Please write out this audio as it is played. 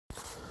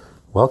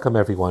Welcome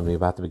everyone. We're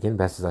about to begin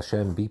B'ezras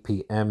Hashem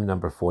BPM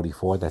number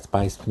 44. That's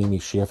Bais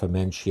Pnimi Shir for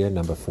Men Shir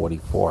number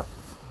 44.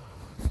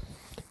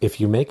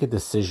 If you make a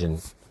decision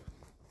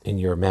in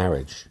your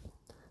marriage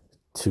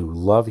to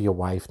love your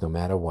wife no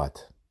matter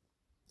what,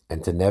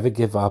 and to never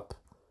give up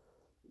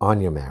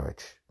on your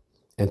marriage,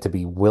 and to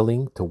be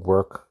willing to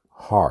work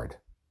hard,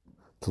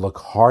 to look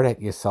hard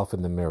at yourself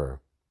in the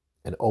mirror,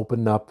 and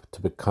open up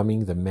to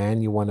becoming the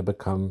man you want to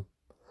become,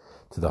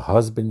 to the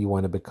husband you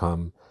want to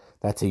become,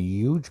 that's a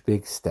huge,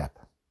 big step.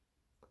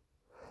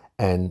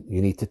 And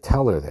you need to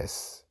tell her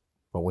this.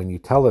 But when you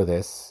tell her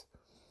this,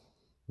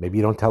 maybe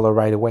you don't tell her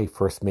right away.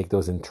 First, make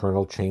those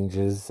internal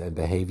changes and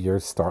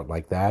behaviors, start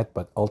like that.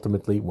 But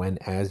ultimately,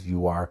 as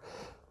you are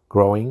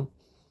growing,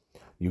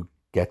 you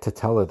get to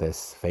tell her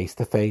this face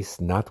to face,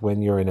 not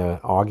when you're in an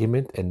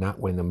argument and not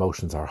when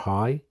emotions are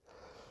high,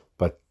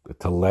 but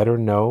to let her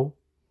know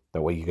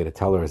that what you're going to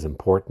tell her is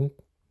important.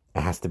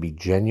 It has to be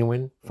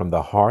genuine from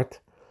the heart.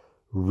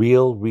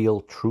 Real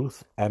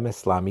truth,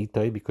 emes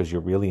lamitoy, because you're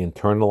really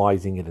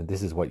internalizing it and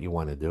this is what you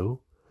want to do,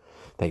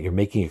 that you're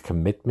making a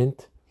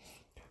commitment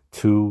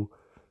to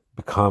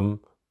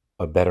become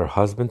a better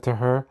husband to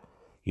her.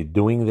 You're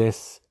doing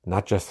this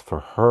not just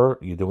for her,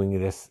 you're doing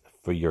this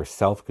for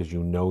yourself because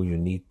you know you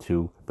need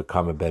to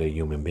become a better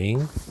human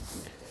being.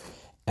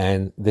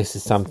 And this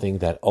is something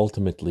that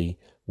ultimately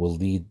will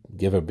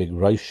give a big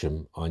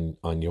roshim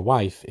on your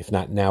wife. If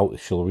not now,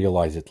 she'll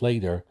realize it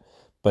later,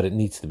 but it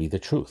needs to be the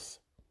truth.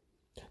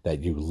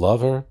 That you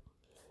love her,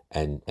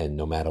 and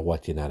no matter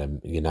what, you're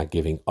not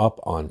giving up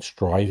on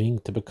striving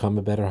to become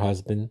a better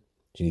husband.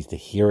 She needs to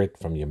hear it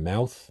from your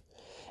mouth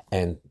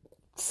and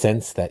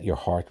sense that your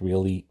heart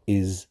really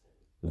is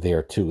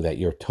there too, that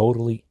you're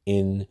totally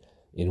in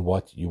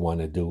what you want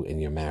to do in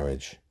your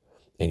marriage,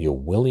 and you're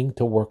willing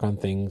to work on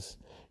things,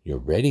 you're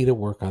ready to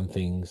work on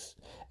things,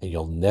 and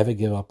you'll never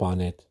give up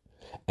on it,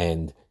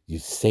 and you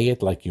say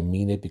it like you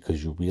mean it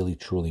because you really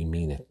truly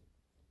mean it.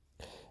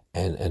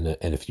 And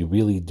if you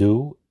really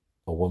do,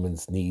 a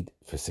woman's need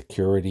for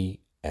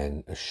security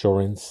and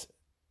assurance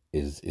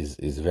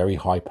is very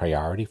high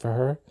priority for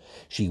her.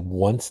 She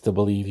wants to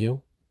believe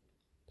you,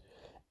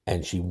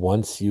 and she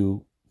wants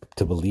you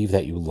to believe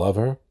that you love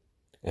her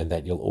and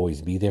that you'll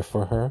always be there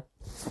for her.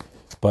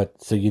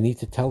 But so you need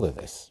to tell her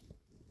this.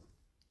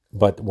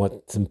 But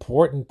what's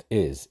important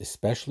is,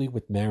 especially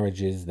with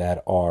marriages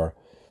that are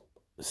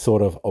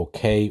sort of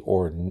okay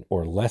or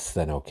less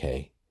than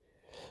okay,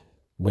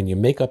 when you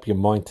make up your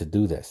mind to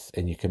do this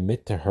and you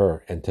commit to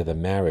her and to the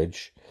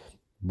marriage,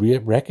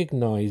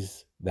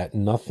 recognize that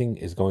nothing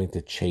is going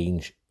to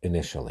change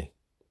initially.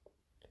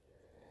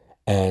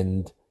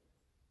 And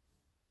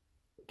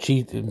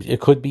it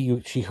could be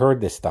she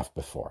heard this stuff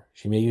before.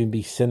 She may even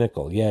be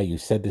cynical. Yeah, you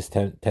said this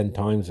 10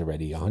 times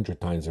already,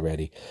 100 times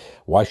already.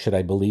 Why should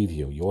I believe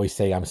you? You always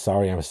say, I'm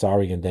sorry,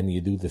 and then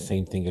you do the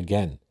same thing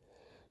again.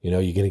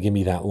 You're going to give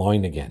me that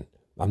line again.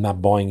 I'm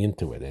not buying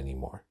into it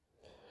anymore.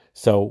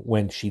 So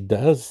when she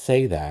does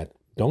say that,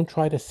 don't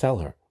try to sell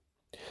her.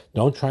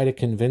 Don't try to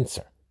convince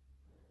her.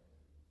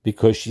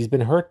 Because she's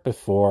been hurt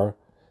before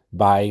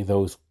by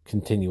those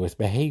continuous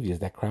behaviors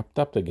that cropped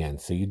up again.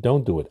 So you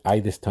don't do it.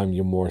 This time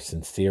you're more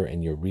sincere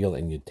and you're real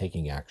and you're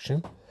taking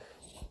action.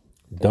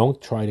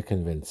 Don't try to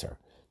convince her.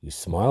 You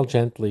smile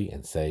gently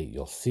and say,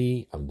 you'll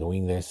see, I'm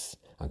doing this.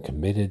 I'm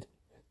committed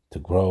to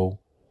grow.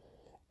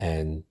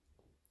 And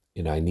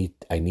I need,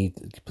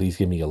 please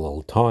give me a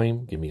little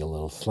time, give me a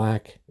little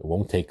slack. It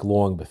won't take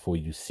long before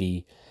you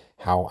see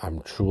how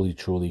I'm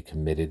truly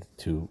committed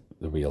to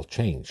the real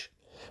change.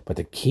 But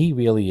the key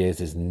really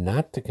is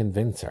not to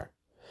convince her,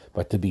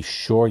 but to be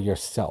sure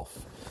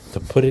yourself, to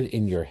put it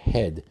in your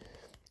head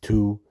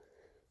to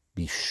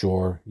be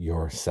sure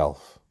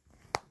yourself.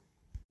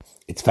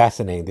 It's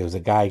fascinating. There was a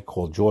guy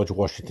called George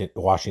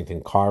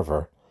Washington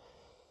Carver.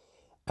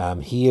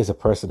 He is a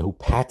person who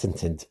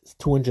patented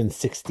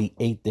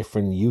 268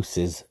 different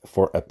uses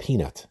for a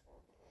peanut.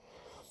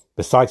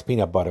 Besides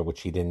peanut butter,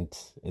 which he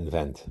didn't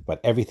invent,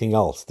 but everything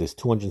else, there's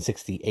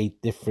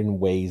 268 different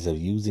ways of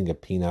using a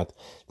peanut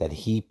that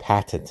he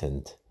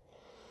patented.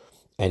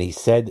 And he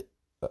said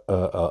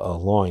a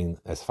line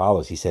as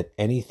follows. He said,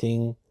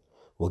 anything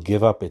will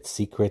give up its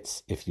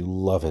secrets if you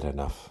love it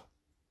enough.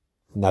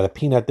 Now, the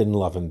peanut didn't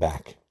love him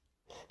back.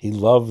 He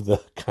loved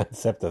the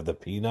concept of the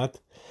peanut.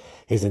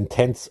 His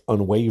intense,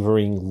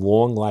 unwavering,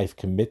 long life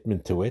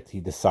commitment to it, he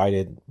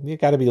decided, you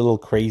got to be a little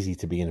crazy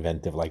to be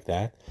inventive like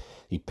that.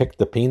 He picked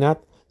the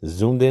peanut,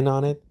 zoomed in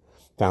on it,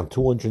 found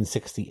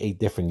 268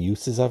 different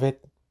uses of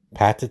it,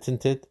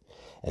 patented it,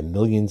 and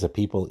millions of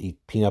people eat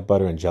peanut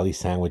butter and jelly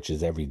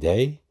sandwiches every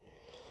day.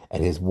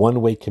 And his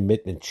one-way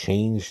commitment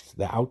changed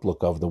the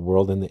outlook of the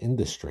world and the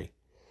industry.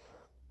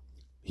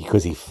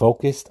 Because he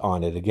focused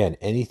on it, again,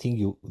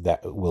 anything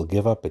that will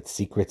give up its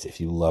secrets if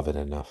you love it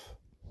enough.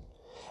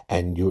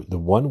 And the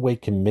one-way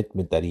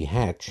commitment that he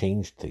had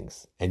changed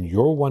things. And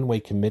your one-way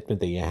commitment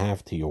that you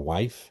have to your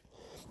wife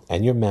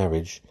and your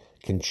marriage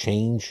can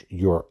change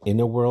your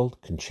inner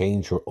world, can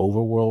change your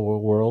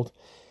overworld world,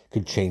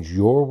 could change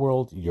your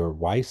world, your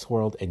wife's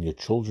world, and your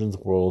children's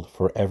world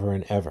forever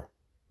and ever.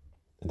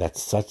 And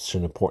that's such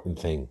an important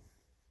thing.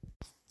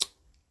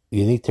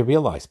 You need to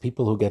realize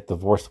people who get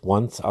divorced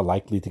once are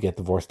likely to get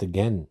divorced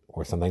again,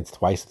 or sometimes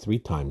twice, 3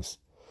 times.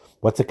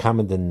 What's a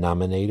common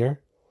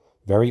denominator?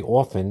 Very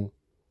often,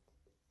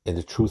 and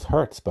the truth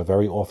hurts, but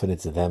very often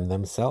it's them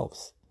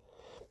themselves.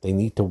 They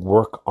need to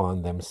work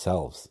on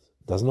themselves.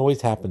 Doesn't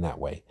always happen that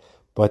way,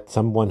 but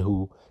someone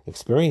who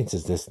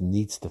experiences this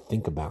needs to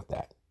think about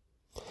that.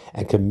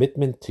 And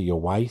commitment to your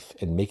wife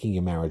and making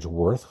your marriage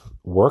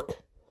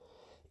work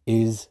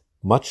is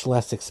much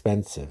less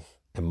expensive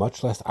and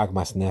much less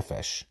agmas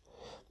nefesh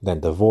than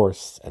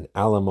divorce and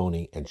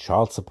alimony and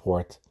child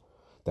support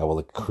that will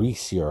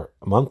increase your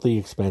monthly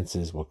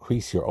expenses, will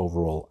increase your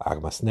overall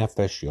agmas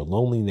nefesh, your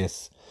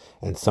loneliness,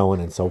 and so on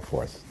and so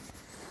forth.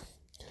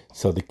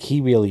 So the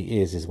key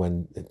really is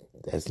when,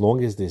 as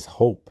long as there's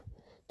hope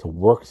to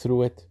work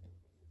through it,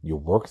 you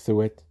work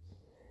through it,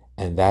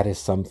 and that is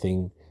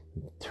something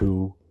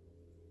to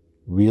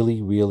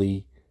really,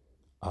 really,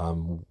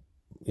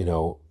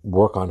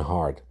 work on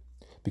hard.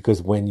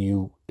 Because when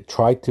you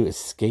try to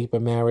escape a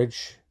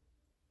marriage,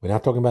 we're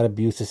not talking about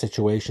abusive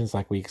situations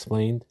like we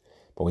explained,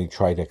 but when you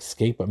try to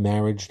escape a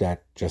marriage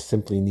that just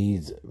simply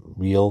needs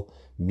real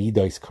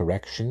midos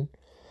correction,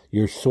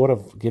 you're sort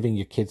of giving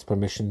your kids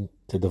permission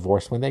to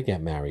divorce when they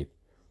get married.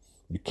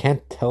 You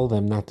can't tell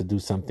them not to do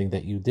something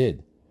that you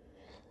did.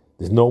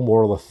 There's no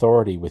moral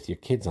authority with your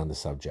kids on the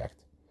subject.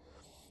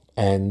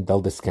 And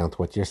they'll discount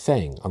what you're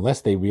saying,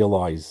 unless they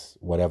realize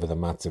whatever the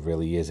matzav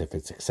really is, if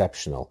it's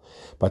exceptional.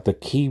 But the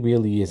key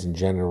really is, in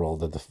general,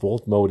 the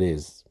default mode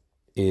is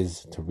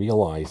to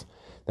realize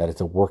that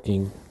it's a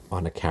working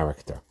on a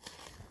character.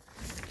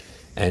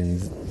 And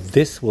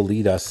this will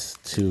lead us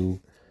to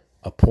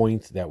a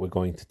point that we're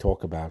going to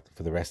talk about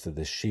for the rest of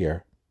this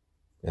year,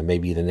 and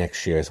maybe the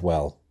next year as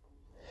well.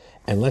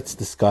 And let's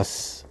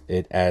discuss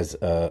it as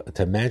to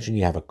imagine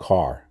you have a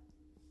car.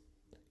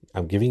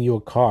 I'm giving you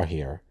a car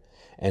here,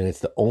 and it's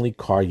the only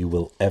car you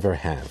will ever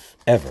have,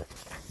 ever.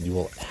 You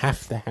will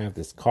have to have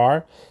this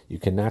car. You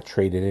cannot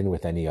trade it in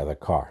with any other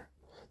car.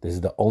 This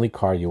is the only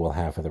car you will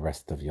have for the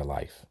rest of your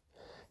life.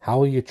 How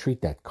will you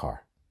treat that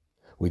car?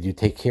 Would you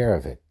take care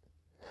of it?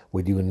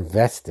 Would you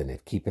invest in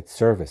it, keep it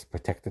serviced,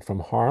 protect it from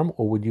harm,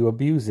 or would you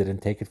abuse it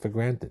and take it for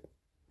granted?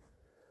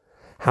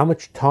 How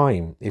much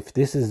time, if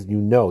this is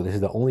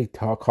the only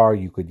car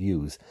you could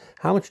use,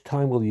 how much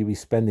time will you be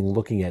spending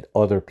looking at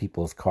other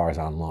people's cars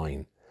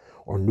online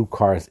or new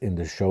cars in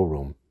the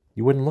showroom?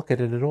 You wouldn't look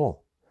at it at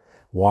all.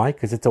 Why?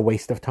 Because it's a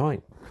waste of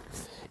time.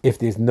 If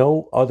there's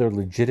no other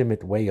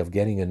legitimate way of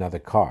getting another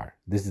car,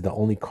 this is the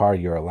only car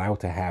you're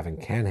allowed to have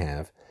and can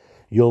have,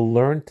 you'll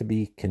learn to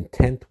be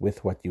content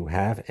with what you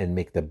have and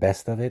make the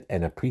best of it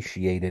and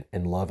appreciate it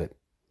and love it.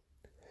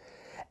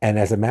 And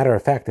as a matter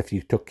of fact, if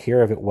you took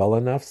care of it well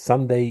enough,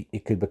 someday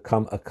it could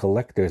become a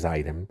collector's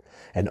item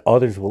and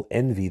others will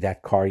envy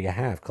that car you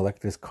have.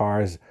 Collector's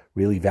cars,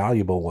 really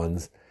valuable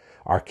ones,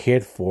 are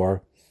cared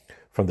for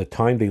from the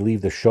time they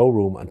leave the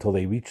showroom until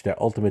they reach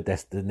their ultimate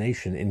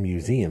destination in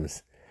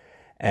museums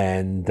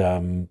and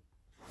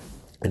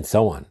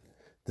so on.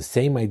 The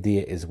same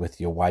idea is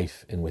with your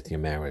wife and with your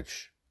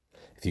marriage.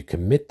 If you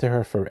commit to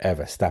her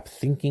forever, stop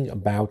thinking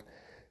about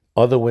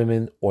other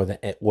women or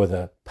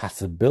the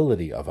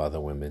possibility of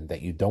other women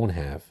that you don't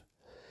have,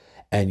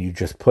 and you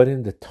just put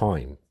in the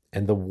time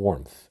and the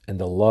warmth and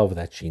the love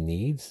that she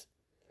needs,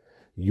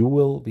 you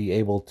will be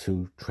able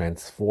to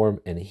transform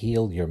and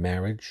heal your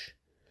marriage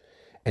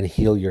and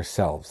heal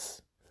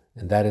yourselves.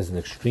 And that is an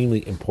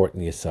extremely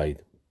important yesod.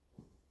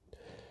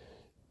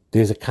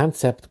 There's a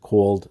concept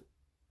called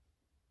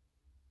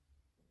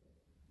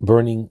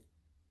burning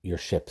your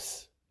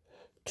ships,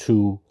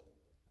 to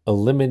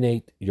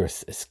eliminate your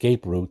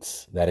escape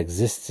routes that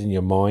exists in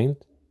your mind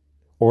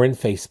or in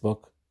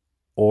Facebook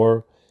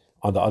or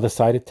on the other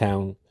side of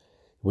town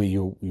where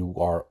you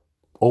are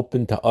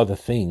open to other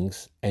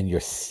things and you're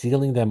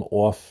sealing them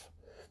off.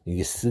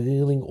 You're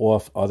sealing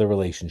off other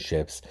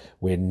relationships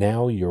where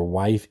now your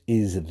wife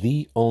is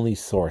the only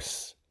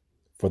source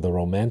for the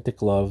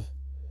romantic love,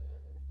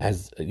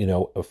 as you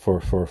know,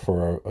 for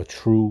a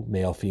true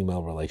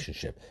male-female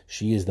relationship.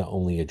 She is the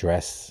only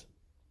address.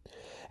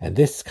 And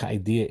this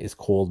idea is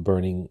called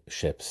burning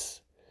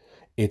ships.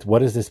 What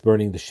does this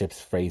burning the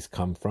ships phrase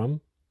come from?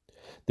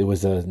 There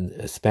was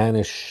a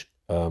Spanish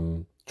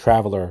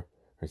traveler,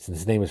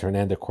 his name is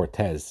Hernando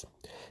Cortez.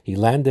 He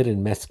landed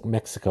in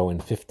Mexico in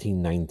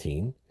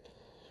 1519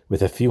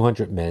 with a few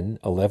hundred men,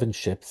 11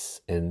 ships,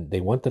 and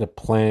they wanted a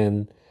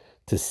plan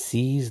to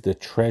seize the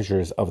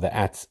treasures of the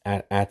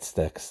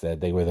Aztecs.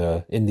 They were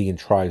the Indian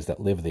tribes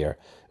that lived there.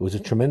 It was a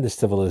tremendous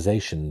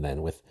civilization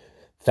then, with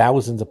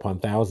thousands upon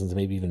thousands,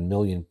 maybe even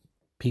million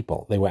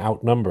people. They were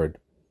outnumbered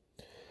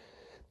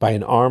by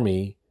an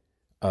army,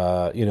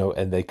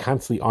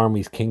 and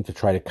armies came to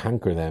try to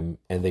conquer them,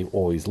 and they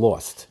always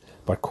lost.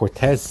 But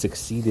Cortez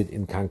succeeded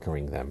in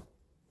conquering them.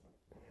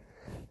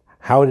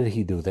 How did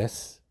he do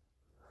this?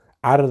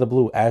 Out of the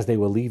blue, as they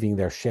were leaving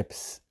their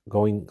ships,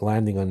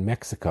 landing on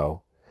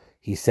Mexico,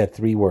 he said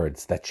 3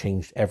 words that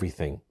changed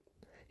everything.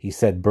 He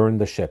said, "Burn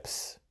the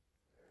ships."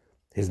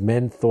 His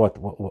men thought,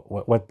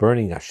 what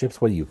burning our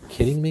ships? What, are you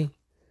kidding me?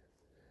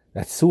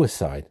 That's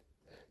suicide.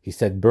 He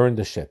said, burn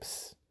the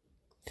ships.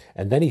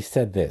 And then he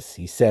said this.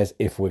 He says,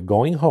 if we're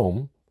going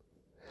home,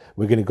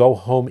 we're going to go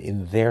home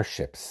in their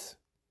ships.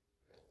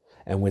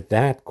 And with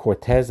that,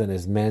 Cortez and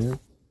his men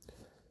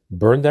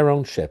burned their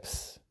own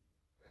ships.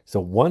 So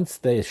once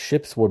the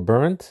ships were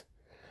burnt,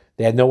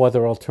 they had no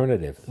other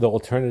alternative. The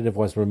alternative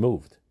was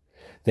removed.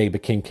 They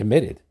became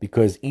committed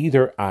because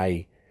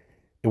it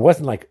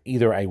wasn't like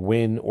either I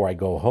win or I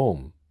go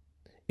home.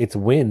 It's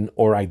win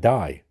or I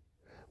die.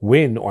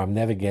 Win or I'm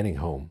never getting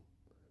home.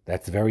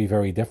 That's very,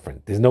 very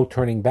different. There's no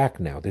turning back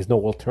now. There's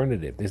no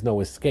alternative. There's no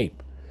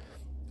escape.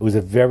 It was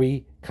a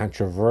very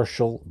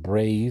controversial,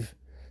 brave,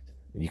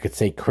 you could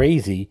say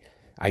crazy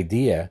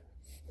idea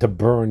to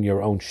burn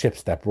your own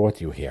ships that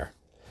brought you here.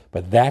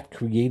 But that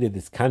created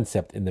this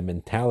concept in the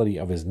mentality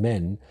of his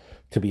men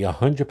to be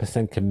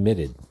 100%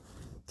 committed,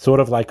 sort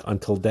of like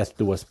until death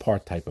do us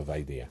part type of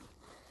idea.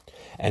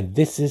 And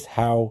this is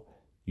how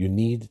you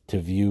need to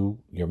view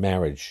your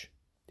marriage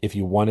if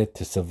you want it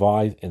to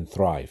survive and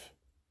thrive.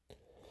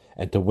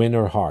 And to win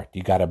her heart,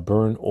 you got to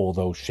burn all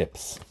those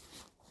ships.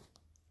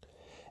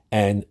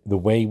 And the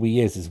way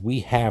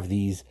we have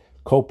these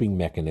coping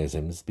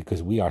mechanisms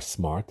because we are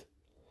smart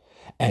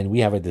and we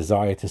have a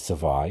desire to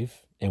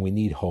survive and we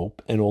need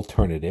hope and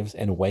alternatives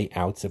and way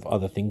outs if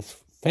other things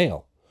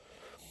fail.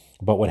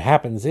 But what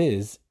happens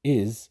is,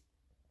 you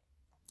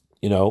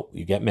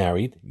get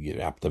married,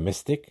 you're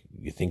optimistic,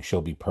 you think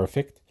she'll be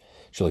perfect,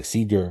 she'll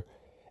exceed your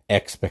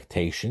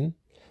expectation.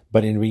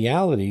 But in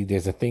reality,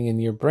 there's a thing in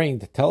your brain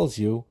that tells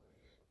you,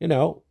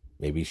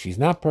 maybe she's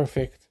not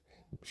perfect.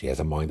 She has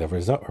a mind of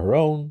her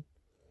own.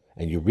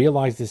 And you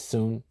realize this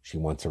soon. She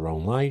wants her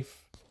own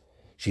life.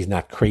 She's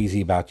not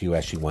crazy about you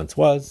as she once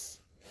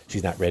was.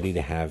 She's not ready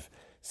to have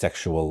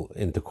sexual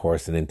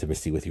intercourse and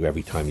intimacy with you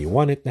every time you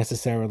want it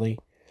necessarily.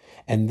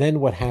 And then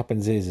what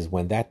happens is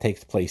when that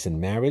takes place in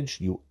marriage,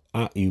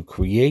 you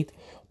create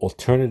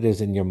alternatives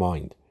in your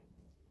mind.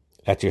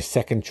 That's your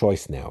second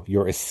choice now,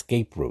 your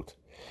escape route.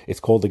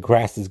 It's called the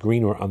grass is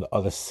greener on the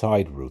other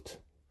side route.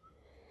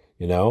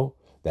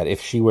 That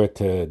if she were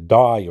to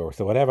die or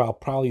so whatever, I'll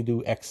probably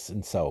do X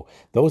and so.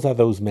 Those are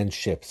those men's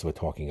ships we're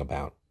talking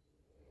about.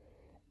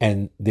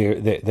 And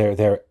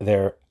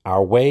they're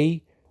our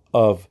way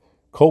of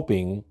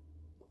coping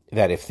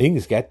that if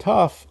things get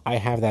tough, I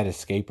have that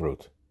escape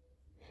route.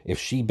 If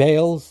she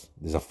bails,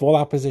 there's a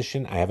fallout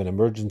position, I have an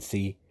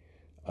emergency,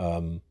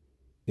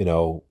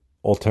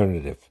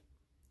 alternative.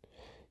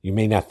 You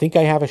may not think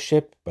I have a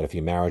ship, but if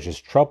your marriage is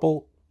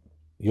trouble,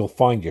 you'll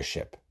find your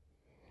ship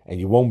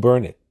and you won't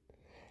burn it.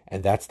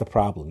 And that's the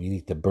problem. You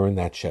need to burn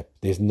that ship.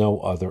 There's no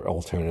other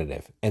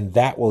alternative. And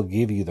that will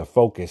give you the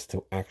focus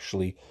to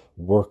actually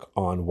work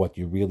on what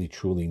you really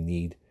truly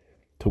need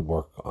to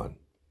work on.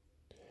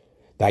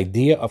 The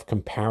idea of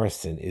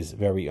comparison is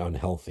very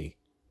unhealthy.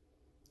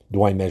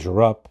 Do I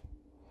measure up?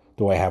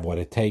 Do I have what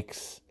it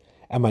takes?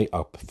 Am I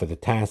up for the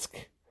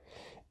task?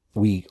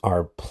 We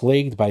are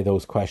plagued by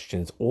those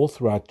questions all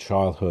throughout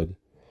childhood.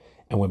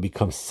 And when we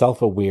become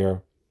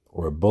self-aware,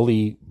 or a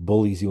bully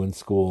bullies you in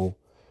school,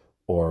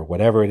 or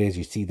whatever it is,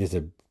 you see there's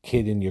a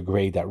kid in your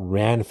grade that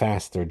ran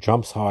faster,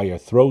 jumps higher,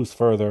 throws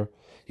further.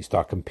 You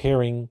start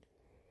comparing.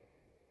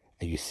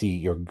 And you see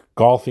you're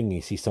golfing, and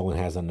you see someone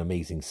has an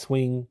amazing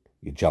swing.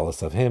 You're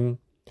jealous of him.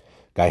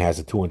 Guy has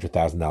a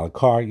 $200,000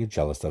 car. You're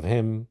jealous of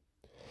him.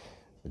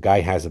 The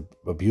guy has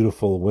a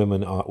beautiful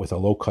woman with a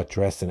low-cut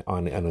dress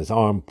on his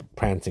arm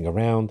prancing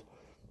around.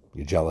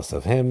 You're jealous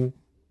of him.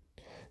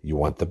 You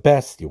want the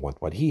best. You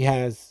want what he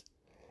has.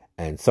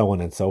 And so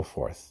on and so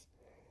forth.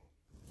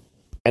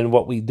 And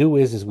what we do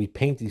is we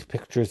paint these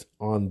pictures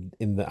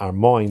in our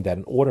mind that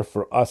in order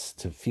for us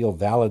to feel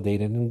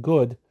validated and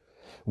good,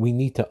 we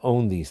need to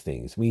own these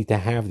things. We need to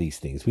have these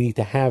things. We need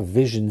to have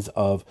visions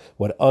of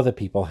what other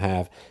people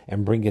have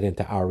and bring it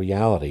into our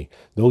reality.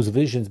 Those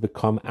visions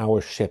become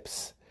our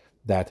ships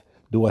that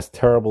do us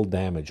terrible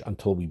damage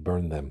until we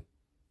burn them.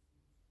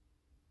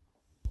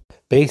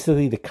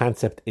 Basically, the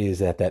concept is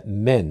that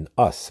men,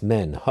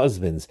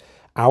 husbands,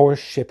 our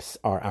ships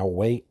are our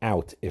way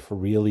out if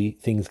really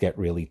things get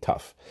really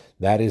tough.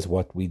 That is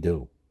what we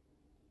do.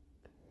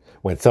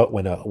 When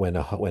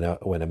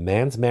a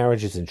man's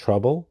marriage is in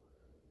trouble,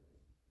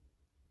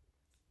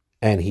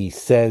 and he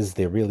says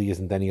there really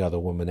isn't any other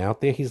woman out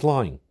there, he's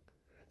lying.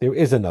 There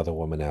is another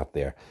woman out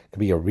there. It could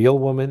be a real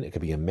woman. It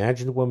could be an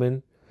imagined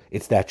woman.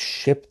 It's that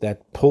ship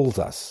that pulls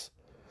us.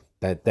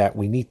 That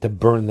we need to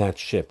burn that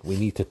ship. We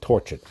need to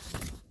torch it.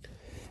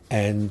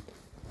 And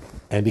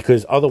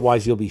because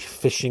otherwise you'll be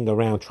fishing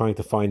around trying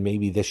to find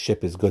maybe this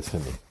ship is good for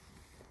me.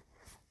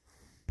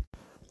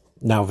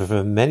 Now,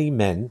 for many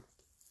men,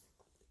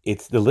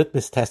 it's the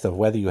litmus test of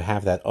whether you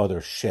have that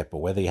other ship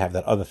or whether you have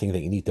that other thing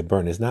that you need to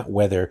burn is not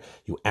whether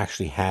you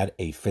actually had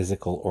a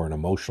physical or an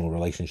emotional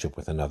relationship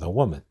with another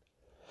woman.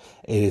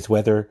 It is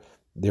whether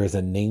there's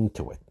a name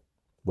to it,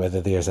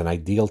 whether there's an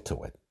ideal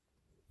to it.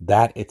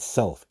 That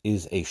itself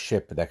is a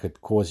ship that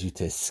could cause you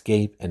to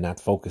escape and not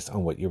focus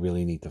on what you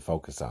really need to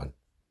focus on.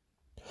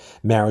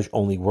 Marriage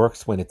only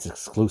works when it's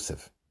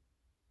exclusive.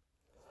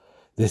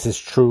 This is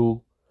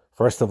true.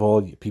 First of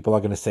all, people are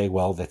going to say,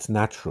 well, that's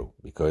not true,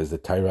 because the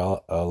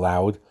Torah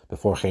allowed,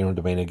 before Cherem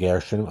D'Beina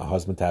Gershon, a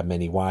husband to have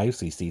many wives.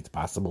 So you see, it's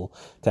possible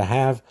to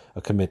have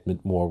a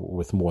commitment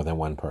with more than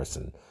one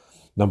person.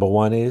 Number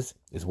one is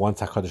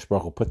once HaKadosh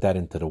Baruch Hu put that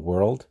into the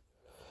world,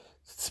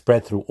 it's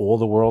spread through all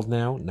the world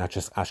now, not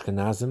just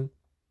Ashkenazim,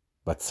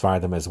 but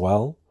Sfardim as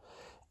well.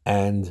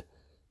 And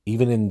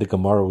even in the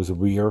Gemara, it was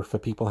rare for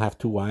people to have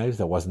two wives.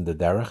 That wasn't the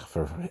derech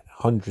for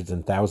hundreds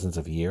and thousands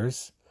of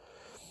years,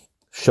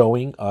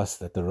 showing us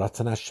that the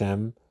Ratzon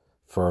Hashem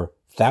for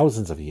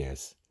thousands of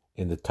years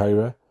in the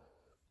Torah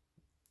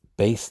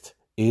based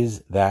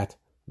is that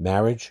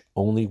marriage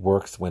only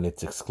works when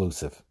it's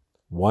exclusive.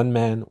 One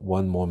man,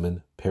 one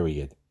woman,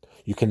 period.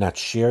 You cannot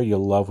share your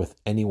love with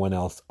anyone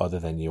else other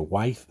than your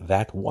wife,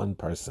 that one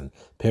person,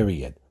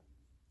 period.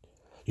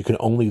 You can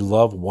only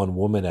love one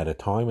woman at a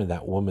time, and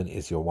that woman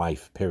is your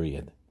wife,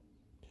 period.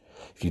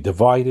 If you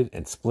divide it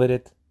and split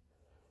it,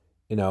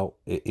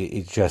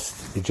 it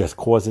just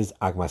causes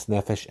agmas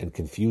nefesh and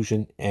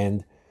confusion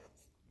and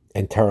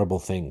terrible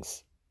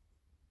things.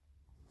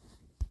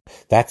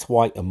 That's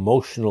why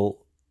emotional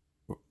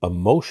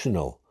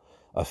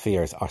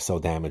affairs are so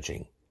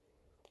damaging.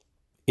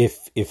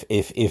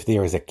 If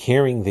there is a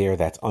caring there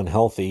that's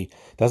unhealthy,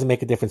 it doesn't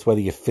make a difference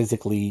whether you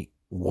physically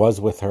was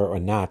with her or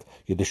not.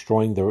 You're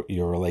destroying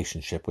your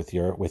relationship with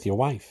your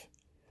wife.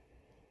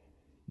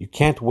 You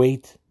can't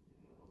wait.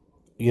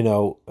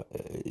 You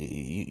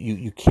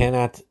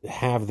cannot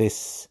have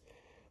this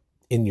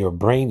in your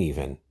brain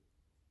even.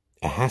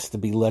 It has to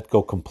be let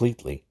go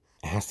completely.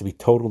 It has to be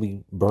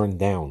totally burned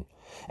down.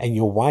 And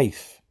your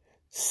wife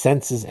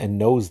senses and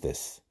knows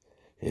this.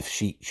 If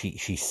she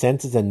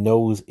senses and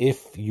knows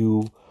if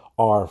you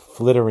are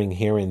flittering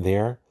here and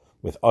there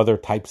with other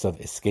types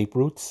of escape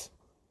routes,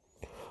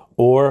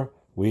 or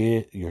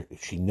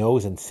she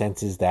knows and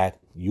senses that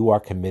you are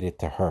committed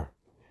to her.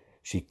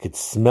 She could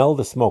smell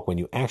the smoke when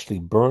you actually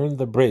burn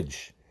the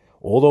bridge,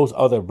 all those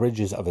other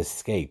bridges of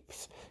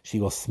escapes. She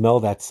will smell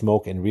that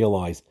smoke and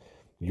realize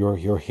you're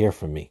here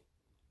for me.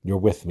 You're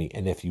with me.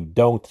 And if you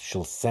don't,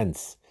 she'll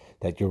sense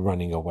that you're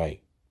running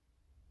away.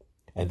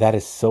 And that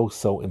is so,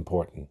 so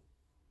important.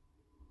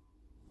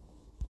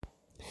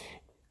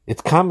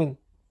 It's common.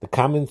 The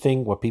common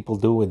thing, what people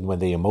do when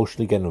they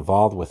emotionally get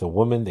involved with a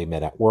woman they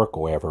met at work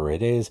or wherever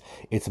it is,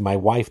 it's my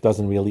wife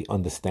doesn't really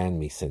understand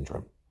me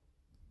syndrome.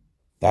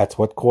 That's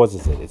what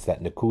causes it. It's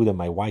that nakuda,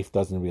 my wife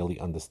doesn't really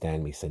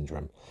understand me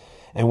syndrome.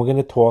 And we're going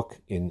to talk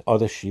in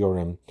other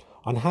shiurim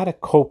on how to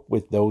cope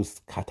with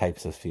those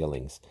types of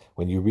feelings.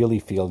 When you really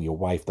feel your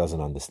wife doesn't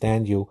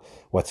understand you,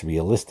 what's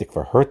realistic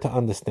for her to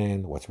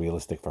understand, what's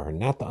realistic for her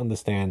not to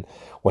understand,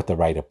 what the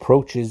right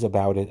approach is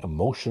about it,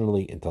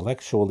 emotionally,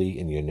 intellectually,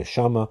 in your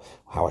neshama,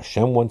 how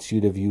Hashem wants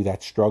you to view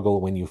that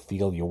struggle when you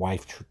feel your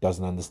wife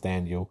doesn't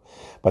understand you.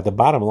 But the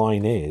bottom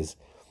line is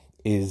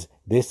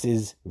this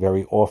is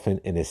very often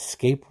an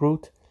escape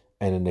route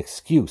and an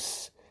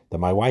excuse that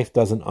my wife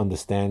doesn't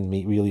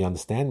really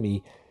understand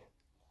me.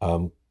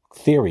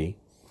 Theory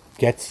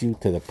gets you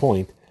to the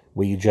point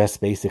where you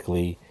just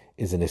basically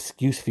is an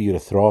excuse for you to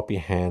throw up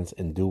your hands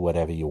and do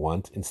whatever you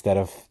want, instead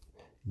of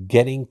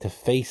getting to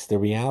face the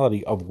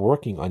reality of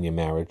working on your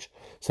marriage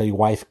so your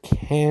wife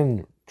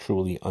can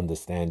truly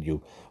understand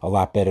you a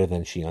lot better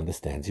than she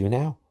understands you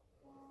now.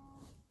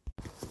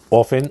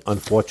 Often,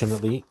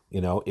 unfortunately,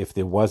 if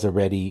there was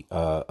already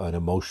an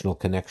emotional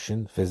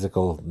connection,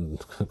 physical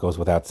goes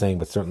without saying,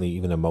 but certainly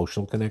even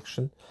emotional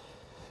connection,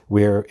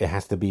 where it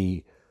has to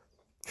be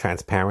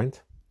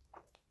transparent.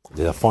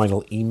 There's a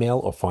final email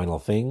or final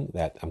thing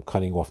that I'm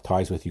cutting off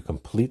ties with you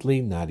completely,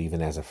 not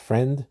even as a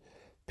friend,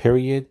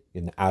 period,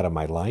 out of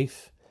my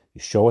life. You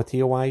show it to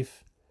your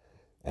wife,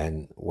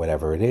 and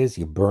whatever it is,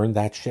 you burn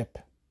that ship,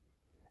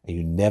 and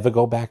you never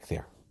go back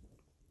there,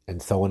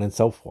 and so on and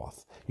so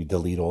forth. You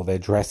delete all their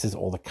addresses,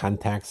 all the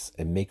contacts,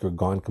 and make her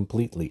gone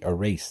completely,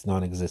 erased,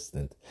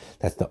 non-existent.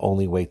 That's the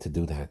only way to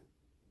do that.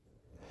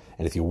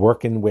 And if you're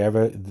working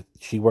wherever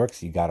she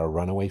works, you got to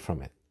run away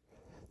from it.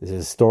 This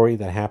is a story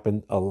that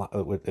happened a lot.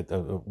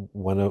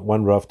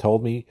 One Rav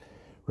told me,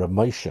 Rav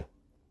Moshe.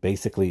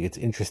 Basically, it's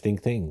an interesting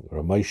thing.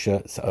 Rav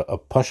Moshe, a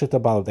Pashat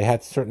Abal, they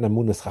had certain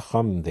amunas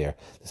chacham there.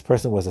 This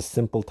person was a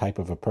simple type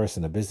of a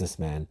person, a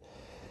businessman,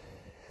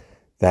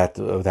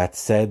 that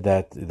said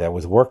that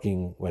was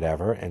working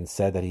whatever, and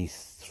said that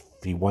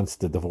he wants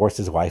to divorce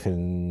his wife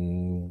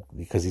and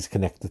because he's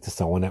connected to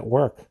someone at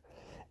work.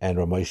 And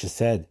Rav Moshe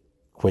said,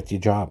 quit your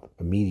job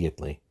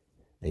immediately.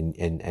 And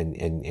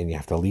you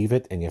have to leave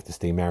it, and you have to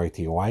stay married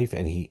to your wife.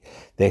 And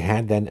they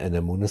had then an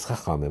amunas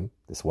chachamim.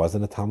 This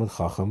wasn't a Talmud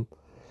chacham.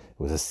 It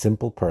was a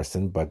simple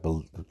person, but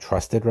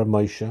trusted Rav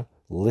Moshe,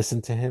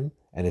 listened to him,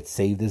 and it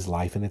saved his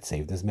life and it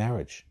saved his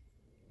marriage.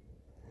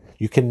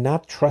 You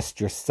cannot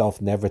trust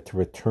yourself never to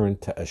return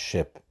to a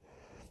ship.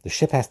 The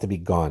ship has to be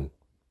gone.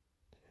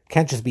 It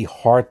can't just be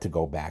hard to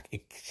go back.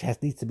 It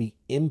needs to be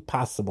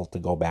impossible to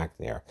go back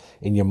there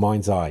in your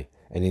mind's eye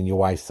and in your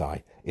wife's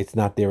eye. It's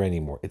not there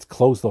anymore. It's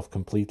closed off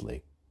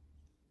completely.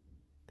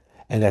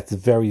 And that's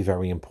very,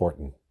 very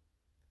important.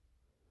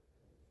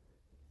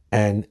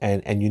 And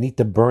you need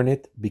to burn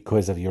it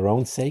because of your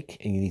own sake,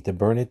 and you need to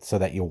burn it so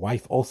that your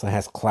wife also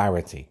has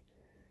clarity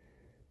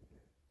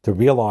to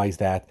realize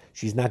that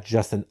she's not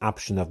just an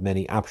option of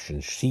many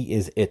options. She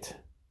is it.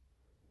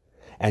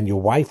 And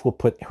your wife will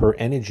put her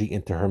energy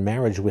into her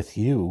marriage with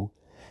you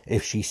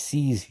if she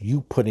sees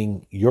you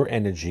putting your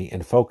energy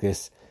and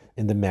focus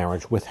in the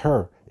marriage with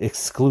her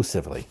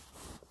exclusively.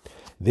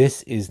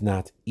 This is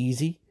not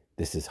easy.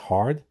 This is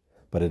hard,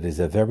 but it is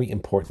a very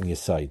important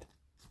yesod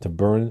to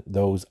burn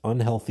those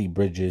unhealthy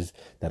bridges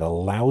that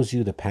allows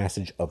you the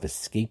passage of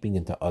escaping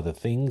into other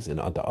things and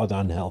into other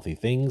unhealthy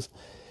things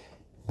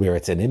where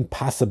it's an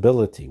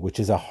impossibility, which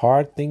is a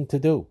hard thing to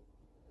do.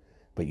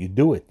 But you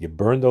do it. You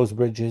burn those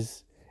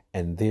bridges,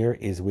 and there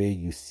is where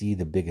you see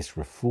the biggest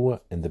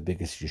refuah and the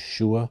biggest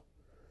Yeshua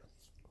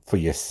for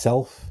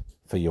yourself,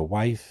 for your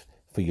wife,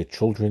 for your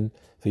children,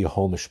 for your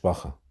whole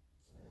mishpacha.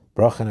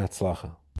 Bracha and atzlacha.